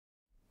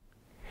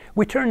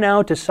We turn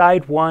now to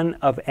side one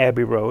of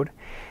Abbey Road,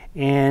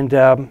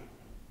 and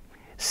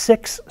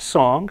 6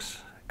 songs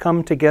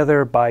come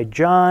together by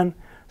John,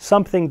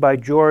 Something by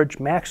George,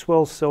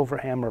 Maxwell's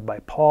Silverhammer by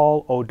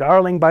Paul, Oh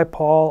Darling by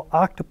Paul,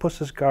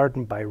 Octopus's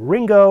Garden by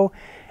Ringo,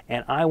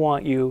 and I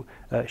Want You,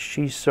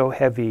 She's So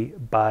Heavy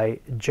by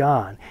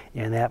John,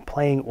 in that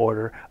playing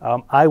order.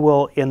 I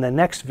will, in the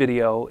next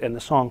video, in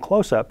the song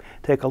Close-Up,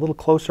 take a little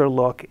closer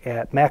look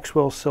at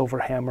Maxwell's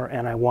Silverhammer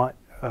and I Want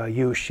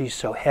You, She's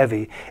So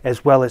Heavy,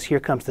 as well as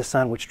Here Comes the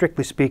Sun, which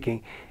strictly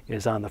speaking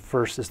is the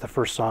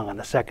first song on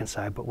the second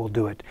side, but we'll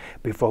do it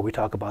before we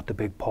talk about the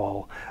Big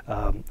Paul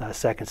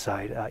second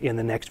side in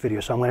the next video.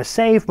 So I'm going to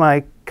save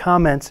my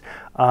comments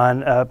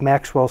on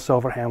Maxwell's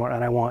Silverhammer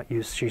and I Want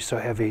You, She's So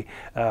Heavy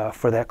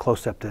for that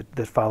close-up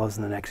that follows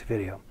in the next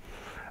video.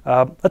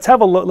 Let's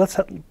have a look. Let's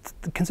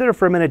consider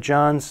for a minute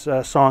John's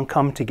song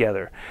Come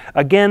Together.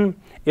 Again,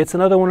 it's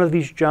another one of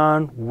these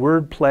John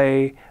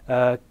wordplay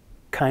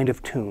kind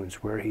of tunes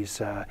where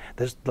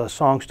the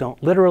songs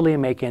don't literally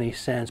make any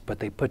sense, but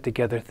they put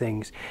together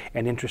things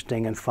and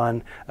interesting and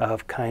fun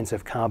kinds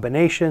of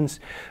combinations.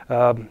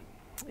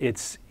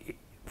 It's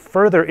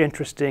further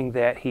interesting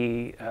that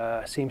he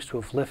seems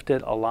to have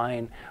lifted a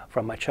line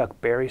from a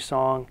Chuck Berry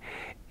song,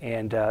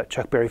 and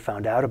Chuck Berry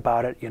found out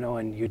about it,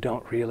 and you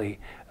don't really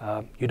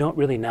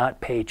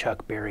not pay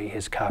Chuck Berry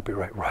his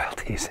copyright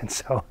royalties, and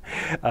so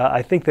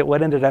I think that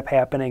what ended up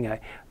happening,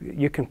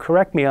 you can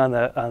correct me on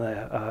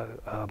the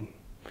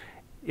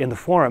in the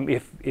forum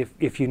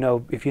if you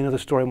know the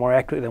story more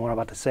accurately than what I'm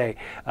about to say,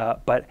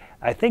 but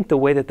I think the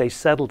way that they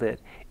settled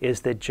it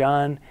is that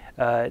John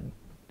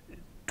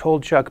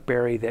told Chuck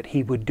Berry that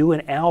he would do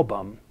an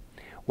album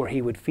where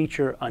he would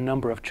feature a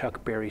number of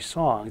Chuck Berry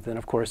songs. Then,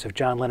 of course, if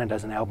John Lennon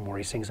does an album where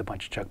he sings a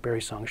bunch of Chuck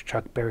Berry songs,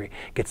 Chuck Berry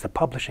gets the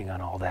publishing on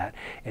all that.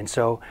 And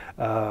so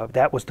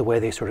that was the way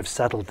they sort of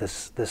settled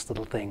this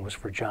little thing, was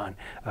for John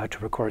to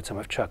record some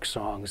of Chuck's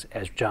songs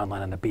as John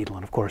Lennon the Beatle,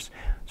 and of course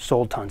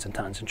sold tons and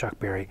tons, and Chuck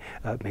Berry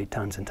made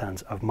tons and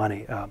tons of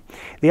money.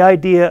 The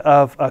idea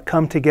of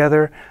Come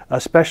Together,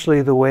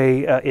 especially the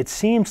way it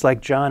seems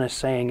like John is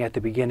saying at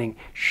the beginning,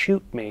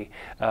 shoot me,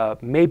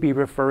 maybe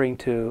referring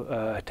to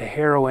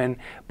heroin,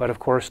 but of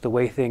course the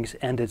way things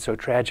ended so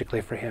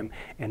tragically for him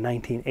in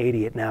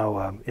 1980,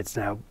 it's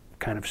now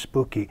kind of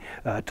spooky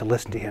to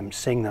listen to him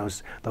sing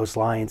those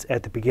lines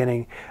at the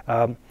beginning.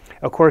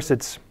 Of course,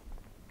 it's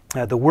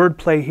the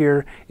wordplay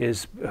here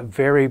is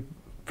very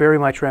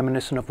much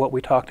reminiscent of what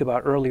we talked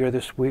about earlier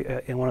this week,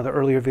 in one of the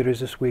earlier videos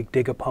this week,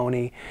 Dig a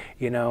Pony,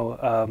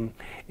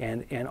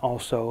 and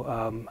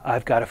also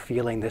I've Got a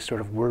Feeling, this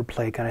sort of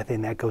wordplay kind of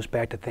thing that goes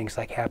back to things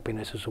like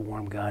Happiness is a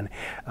Warm Gun,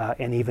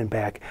 and even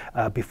back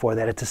before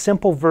that. It's a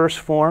simple verse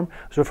form,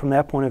 so from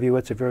that point of view,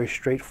 it's a very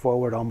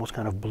straightforward, almost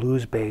kind of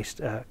blues-based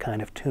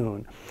kind of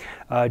tune.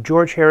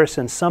 George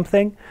Harrison's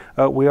Something,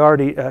 we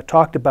already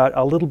talked about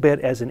a little bit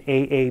as an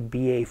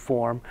AABA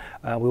form.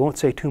 We won't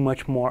say too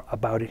much more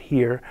about it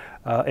here,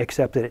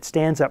 except that it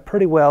stands up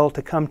pretty well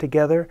to Come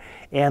Together,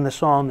 and the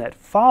song that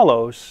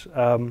follows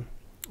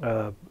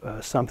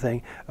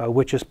Something,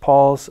 which is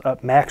Paul's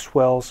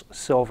Maxwell's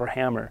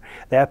Silverhammer.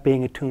 That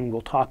being a tune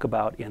we'll talk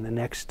about in the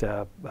next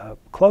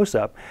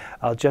close-up.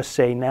 I'll just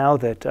say now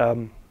that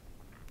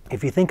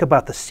if you think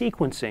about the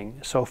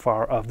sequencing so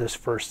far of this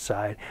first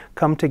side,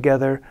 Come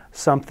Together,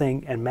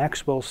 Something, and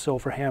Maxwell's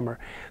Silverhammer,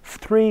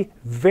 3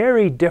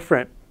 very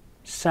different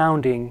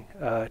sounding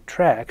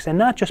tracks, and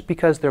not just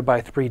because they're by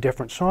 3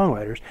 different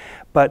songwriters,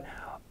 but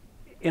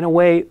in a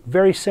way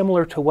very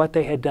similar to what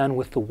they had done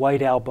with the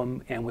White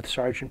Album and with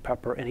Sgt.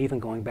 Pepper, and even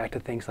going back to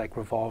things like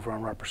Revolver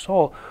and Rubber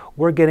Soul.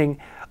 We're getting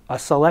a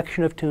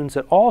selection of tunes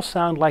that all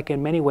sound like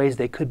in many ways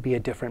they could be a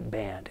different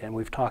band, and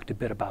we've talked a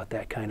bit about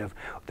that kind of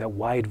that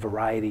wide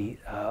variety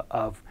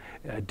of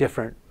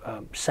different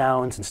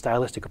sounds and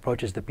stylistic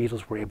approaches the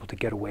Beatles were able to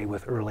get away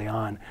with early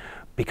on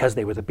because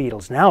they were the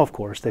Beatles. Now, of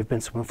course, they've been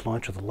so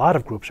influential that a lot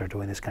of groups are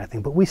doing this kind of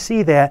thing, but we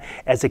see that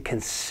as a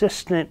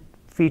consistent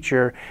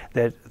feature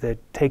that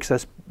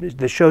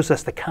shows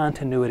us the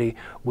continuity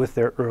with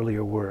their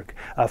earlier work.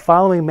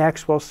 Following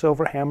Maxwell's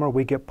Silverhammer,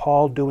 we get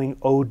Paul doing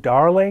Oh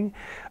Darling.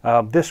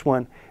 This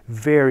one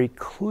very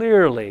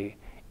clearly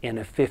in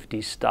a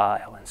 50s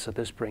style, and so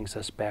this brings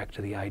us back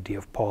to the idea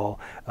of Paul,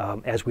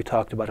 as we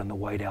talked about in the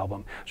White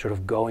Album, sort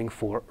of going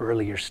for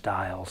earlier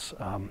styles.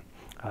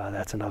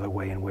 That's another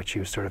way in which he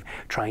was sort of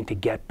trying to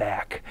get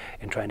back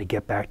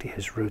to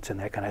his roots and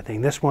that kind of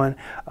thing. This one,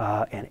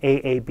 an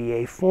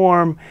AABA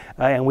form,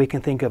 and we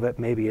can think of it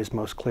maybe as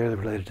most clearly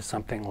related to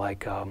something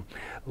like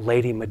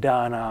Lady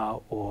Madonna,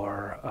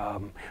 or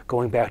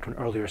going back to an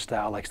earlier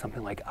style like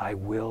something like I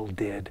Will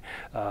did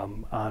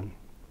on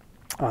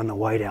the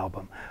White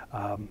Album.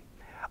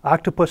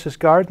 Octopus's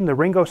Garden, the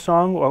Ringo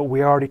song,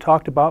 we already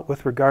talked about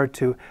with regard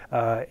to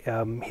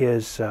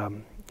his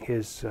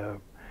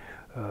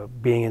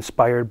being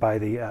inspired by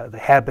the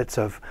habits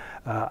of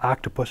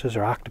octopuses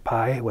or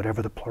octopi,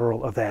 whatever the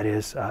plural of that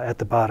is, at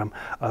the bottom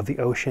of the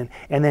ocean.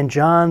 And then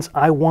John's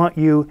I Want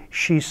You,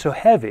 She's So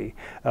Heavy,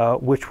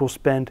 which we'll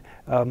spend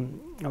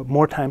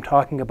more time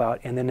talking about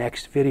in the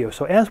next video.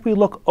 So as we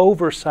look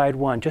over side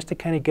one, just to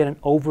kind of get an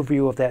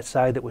overview of that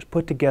side that was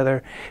put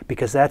together,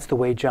 because that's the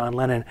way John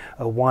Lennon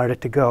wanted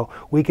it to go,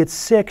 we get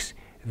 6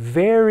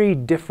 very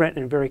different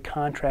and very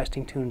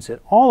contrasting tunes, that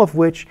all of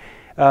which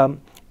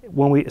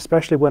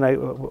especially when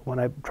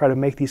I try to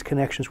make these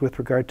connections with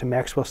regard to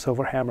Maxwell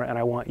Silverhammer and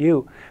I Want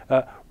You,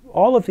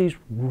 all of these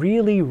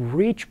really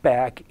reach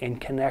back and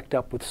connect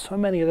up with so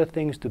many other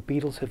things the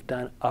Beatles have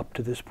done up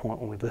to this point.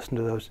 When we listen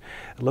to those,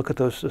 look at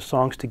those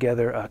songs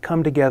together,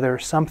 Come Together,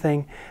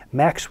 Something,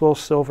 Maxwell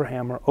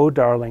Silverhammer, Oh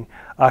Darling,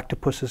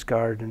 Octopus's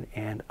Garden,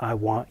 and I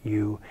Want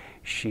You,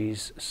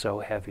 She's So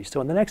Heavy.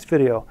 So in the next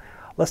video,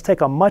 let's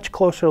take a much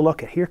closer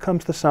look at Here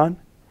Comes the Sun,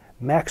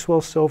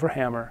 Maxwell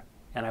Silverhammer,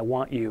 and I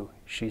Want You,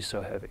 She's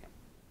So Heavy.